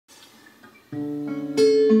Don't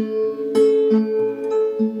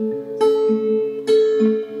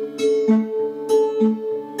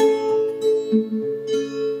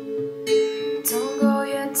go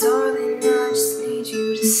yet, darling, I just need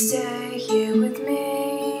you to stay here with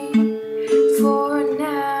me for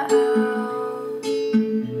now.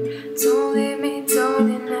 Don't leave me,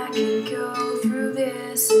 darling, I can go through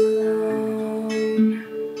this alone.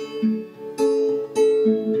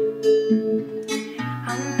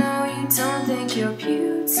 I know you don't think you're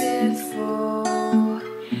beautiful,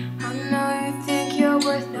 I know you think you're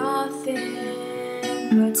worth nothing,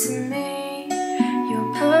 but to me,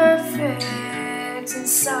 you're perfect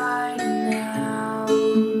inside and out.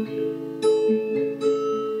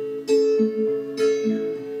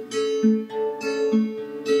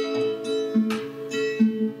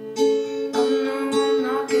 I know I'm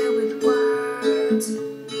not good with words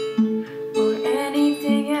or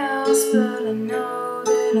anything else, but I know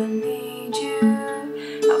that I need you.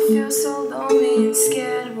 I feel so lonely and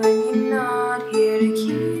scared when you're not here to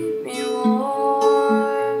keep me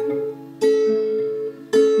warm.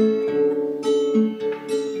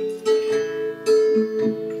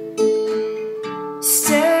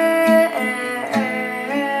 Stay.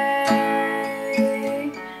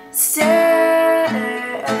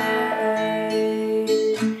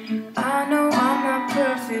 I know I'm not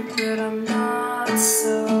perfect, but I'm not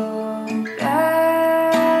so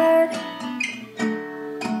bad.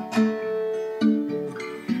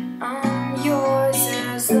 I'm yours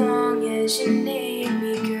as long as you need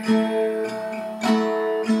me, girl.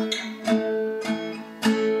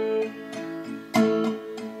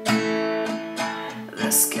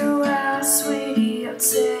 Let's go out, sweetie, I'll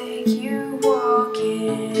take you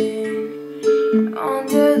walking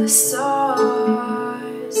under the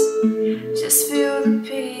stars. Just feel the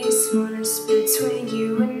peacefulness between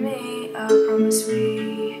you and me. I promise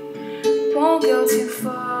we won't go too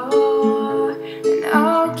far, and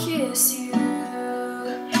I'll kiss you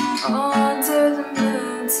under the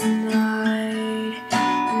moon tonight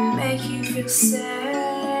and make you feel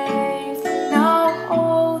safe. And I'll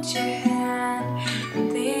hold your hand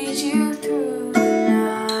and lead you through the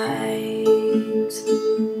night.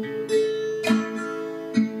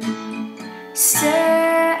 Stay.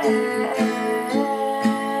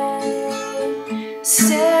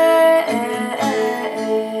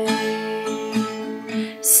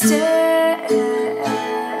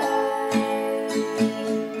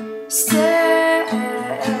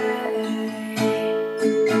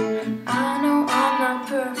 I know I'm not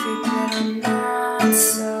perfect, but I'm not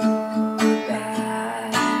so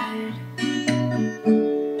bad.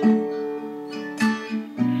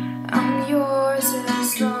 I'm yours as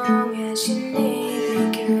long as you need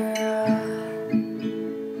me, girl.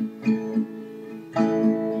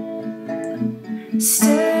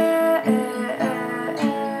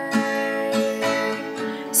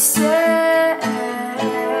 Stay.